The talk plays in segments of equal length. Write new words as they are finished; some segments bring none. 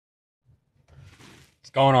What's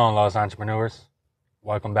going on, Lost Entrepreneurs?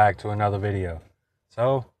 Welcome back to another video.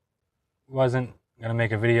 So, wasn't gonna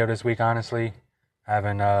make a video this week, honestly.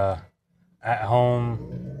 Having at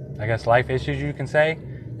home, I guess, life issues, you can say,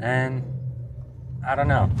 and I don't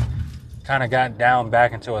know, kind of got down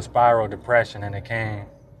back into a spiral depression, and it came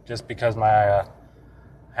just because I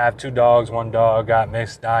have two dogs. One dog got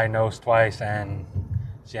misdiagnosed twice, and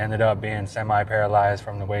she ended up being semi-paralyzed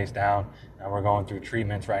from the waist down, and we're going through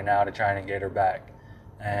treatments right now to try and get her back.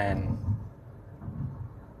 And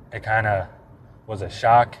it kind of was a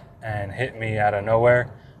shock and hit me out of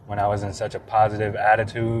nowhere when I was in such a positive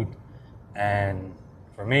attitude. And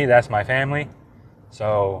for me, that's my family.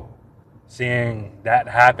 So seeing that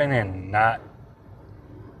happen and not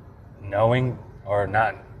knowing or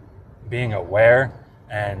not being aware,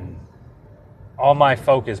 and all my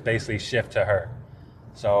focus basically shift to her.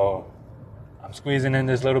 So I'm squeezing in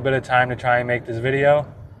this little bit of time to try and make this video.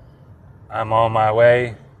 I'm on my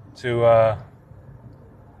way to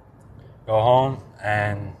go home,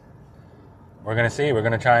 and we're going to see. We're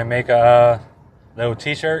going to try and make a little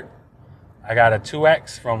t-shirt. I got a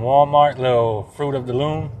 2X from Walmart, little Fruit of the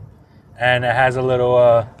Loom, and it has a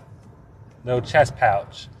little chest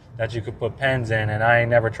pouch that you could put pens in, and I ain't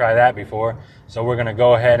never tried that before. So we're going to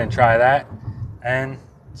go ahead and try that and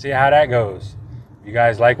see how that goes. If you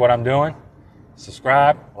guys like what I'm doing,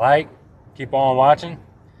 subscribe, like, keep on watching.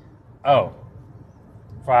 Oh,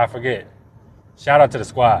 before I forget, shout out to the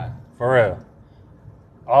squad, for real.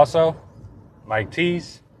 Also, Mike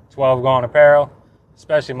T's, 12 Gone Apparel,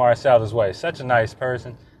 especially Marcel this way. Such a nice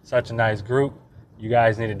person, such a nice group. You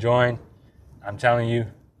guys need to join. I'm telling you,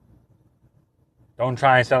 don't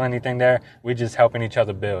try and sell anything there. We're just helping each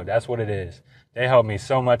other build. That's what it is. They helped me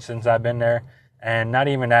so much since I've been there, and not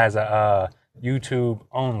even as a YouTube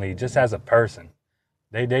only, just as a person.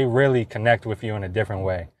 They really connect with you in a different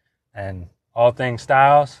way. And all things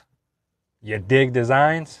styles, you dig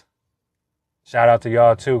designs, shout out to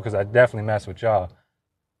y'all too, because I definitely mess with y'all.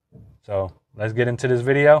 So let's get into this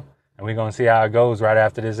video, and we're going to see how it goes right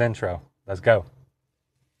after this intro. Let's go.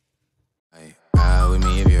 Ride with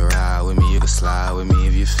me if you ride with me, you can slide with me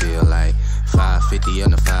if you feel like 550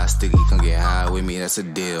 on the 5 sticky, come get high with me, that's a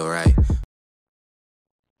deal, right?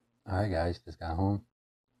 Alright guys, just got home.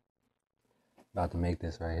 About to make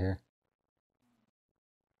this right here.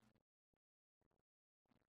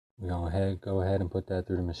 We're going to go ahead and put that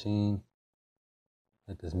through the machine.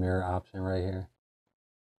 Hit this mirror option right here.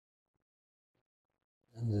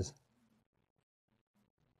 And just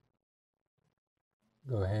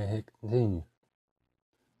go ahead and hit continue.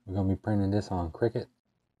 We're going to be printing this on Cricut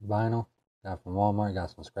vinyl. Got from Walmart,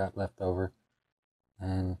 got some scrap left over.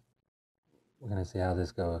 And we're going to see how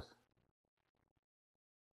this goes.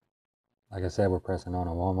 Like I said, we're pressing on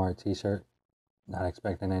a Walmart t-shirt. Not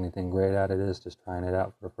expecting anything great out of this, just trying it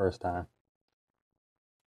out for the first time.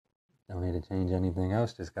 Don't need to change anything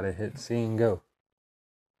else, just gotta hit C and go.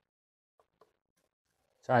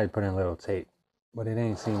 Tried to put in a little tape, but it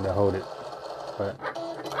ain't seem to hold it. But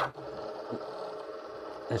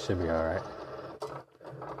it should be alright.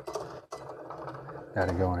 Got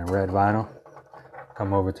it going in red vinyl.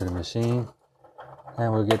 Come over to the machine,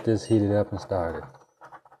 and we'll get this heated up and started.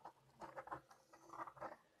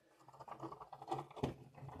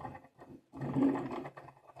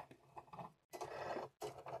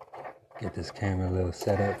 Get this camera a little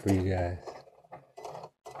set up for you guys.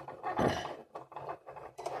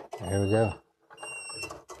 Here we go.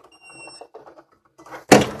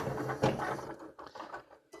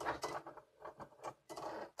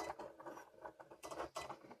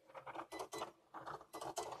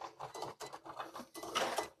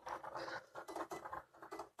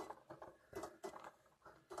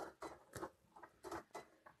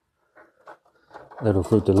 Little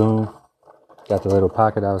Fruit of the Loom. Got the little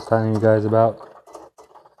pocket I was telling you guys about.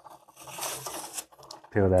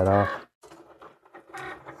 Peel that off.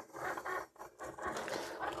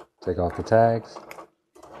 Take off the tags.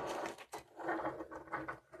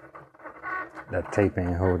 That tape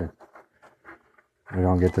ain't holding. We're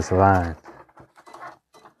gonna get this aligned.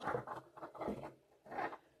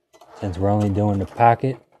 Since we're only doing the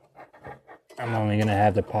pocket, I'm only gonna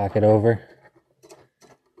have the pocket over.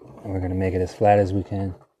 And we're gonna make it as flat as we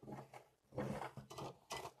can.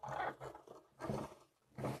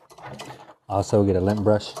 Also, get a lint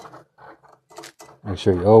brush. Make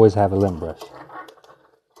sure you always have a lint brush.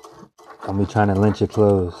 Don't be trying to lint your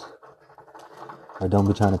clothes. Or don't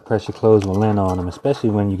be trying to press your clothes with lint on them, especially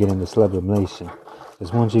when you get into sublimation.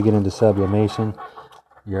 Because once you get into sublimation,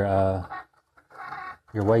 your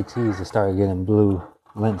white tees will start getting blue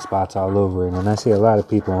lint spots all over it. And I see a lot of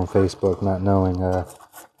people on Facebook not knowing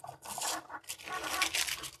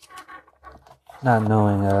not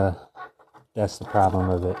knowing that's the problem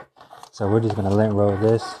of it. So we're just gonna lint roll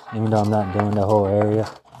this, even though I'm not doing the whole area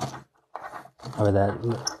or that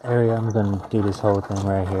area. I'm gonna do this whole thing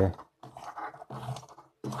right here.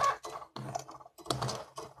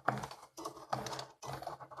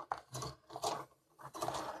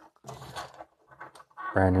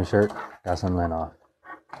 Brand new shirt, got some lint off.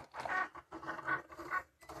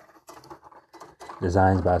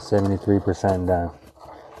 Design's about 73% done.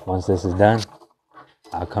 Once this is done,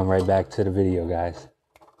 I'll come right back to the video, guys.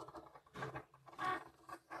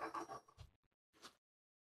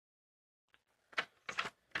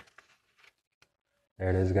 There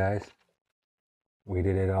it is, guys.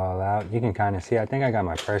 Weeded it all out. You can kind of see, I think I got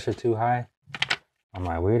my pressure too high on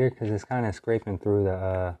my weeder because it's kind of scraping through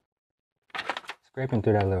the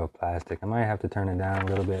that little plastic. I might have to turn it down a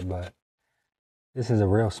little bit, but this is a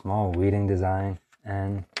real small weeding design,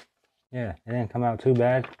 and yeah, it didn't come out too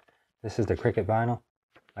bad. This is the Cricut vinyl,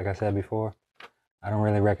 like I said before. I don't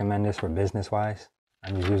really recommend this for business wise.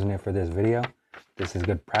 I'm just using it for this video. This is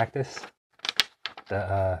good practice.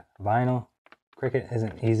 The vinyl Cricut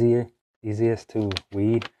isn't easiest to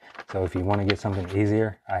weed, so if you want to get something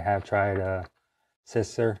easier, I have tried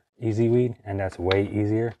Sister Easy Weed, and that's way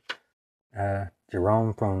easier.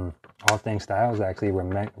 Jerome from All Things Styles actually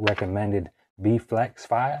recommended B Flex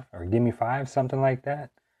 5 or Gimme 5, something like that.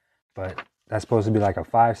 But that's supposed to be like a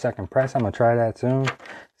 5-second press. I'm gonna try that soon,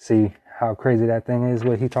 see how crazy that thing is,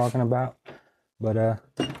 what he's talking about. But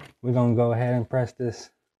we're gonna go ahead and pre-press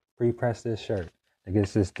this shirt that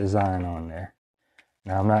gets this design on there.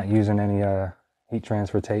 Now I'm not using any heat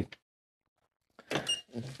transfer tape.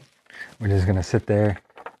 We're just gonna sit there,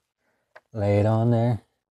 lay it on there.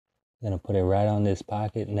 Gonna put it right on this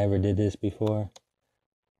pocket. Never did this before.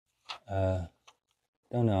 Don't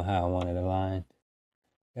know how I want it aligned.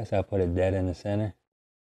 Guess I'll put it dead in the center.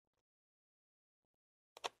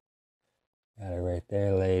 Got it right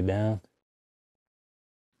there, laid down.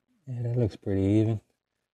 Yeah, that looks pretty even.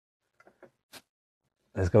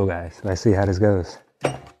 Let's go, guys. Let's see how this goes.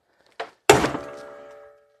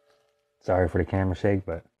 Sorry for the camera shake,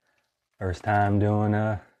 but first time doing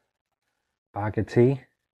pocket tee.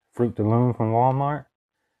 Fruit de Loom from Walmart.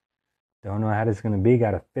 Don't know how this is going to be.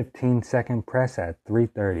 Got a 15-second press at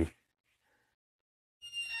 3:30.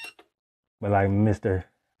 But like Mr.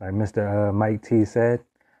 Mike T said,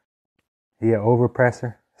 he an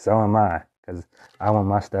overpresser. So am I, because I want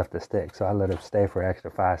my stuff to stick. So I let it stay for an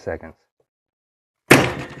extra 5 seconds.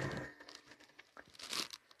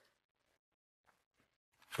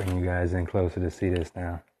 Bring you guys in closer to see this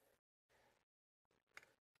now.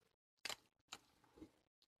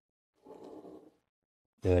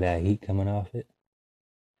 Feel that heat coming off it.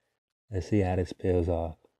 Let's see how this peels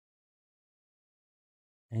off.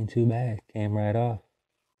 Ain't too bad. Came right off.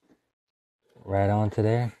 Right onto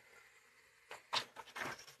there.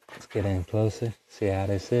 Let's get in closer. See how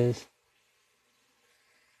this is.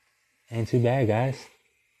 Ain't too bad, guys.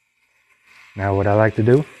 Now what I like to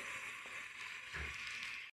do.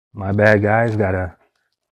 My bad, guys. Got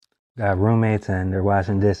roommates and they're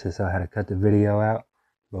washing dishes, so I had to cut the video out.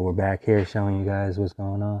 But we're back here showing you guys what's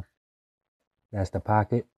going on. That's the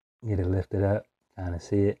pocket. Get it lifted up. Kind of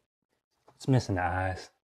see it. It's missing the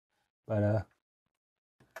eyes. But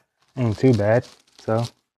ain't too bad. So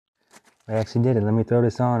I actually did it. Let me throw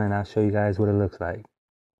this on and I'll show you guys what it looks like.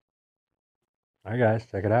 Alright guys,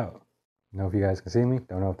 check it out. Don't know if you guys can see me.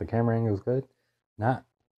 Don't know if the camera angle is good. Not.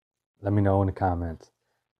 Let me know in the comments.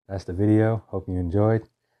 That's the video. Hope you enjoyed.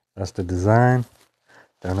 That's the design.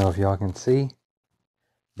 Don't know if y'all can see.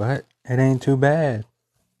 But it ain't too bad.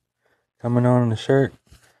 Coming on the shirt.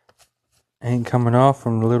 Ain't coming off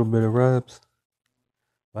from a little bit of rubs.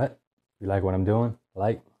 But if you like what I'm doing,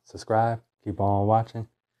 like, subscribe, keep on watching.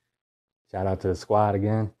 Shout out to the squad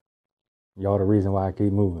again. Y'all the reason why I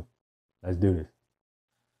keep moving. Let's do this.